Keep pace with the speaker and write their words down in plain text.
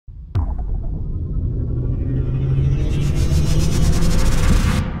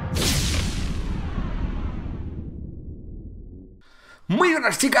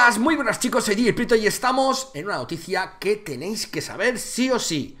buenas chicas, muy buenas chicos, soy DJ Prito y estamos en una noticia que tenéis que saber sí o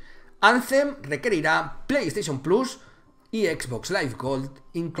sí. Anthem requerirá PlayStation Plus y Xbox Live Gold,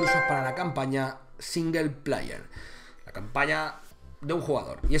 incluso para la campaña single player, la campaña de un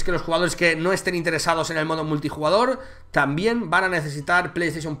jugador. Y es que los jugadores que no estén interesados en el modo multijugador también van a necesitar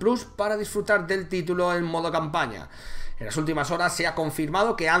PlayStation Plus para disfrutar del título en modo campaña. En las últimas horas se ha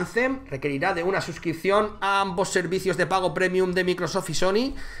confirmado que Anthem requerirá de una suscripción a ambos servicios de pago premium de Microsoft y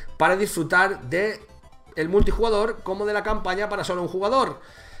Sony para disfrutar de el multijugador como de la campaña para solo un jugador.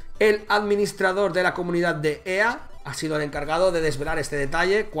 El administrador de la comunidad de EA ha sido el encargado de desvelar este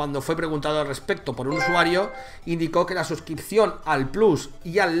detalle. Cuando fue preguntado al respecto por un usuario, indicó que la suscripción al Plus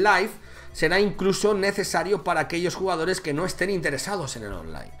y al Live será incluso necesario para aquellos jugadores que no estén interesados en el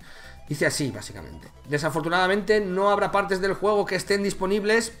online. Dice así, básicamente: desafortunadamente no habrá partes del juego que estén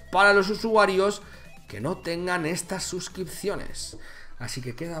disponibles para los usuarios que no tengan estas suscripciones. Así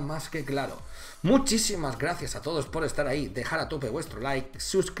que queda más que claro. Muchísimas gracias a todos por estar ahí, dejar a tope vuestro like,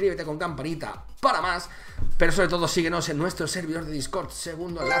 suscríbete con campanita para más, pero sobre todo síguenos en nuestro servidor de Discord,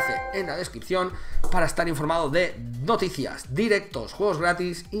 segundo enlace en la descripción, para estar informado de noticias, directos, juegos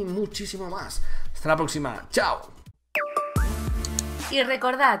gratis y muchísimo más. Hasta la próxima, chao. Y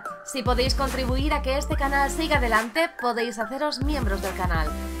recordad, si podéis contribuir a que este canal siga adelante, podéis haceros miembros del canal.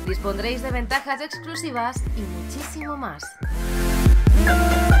 Dispondréis de ventajas exclusivas y muchísimo más.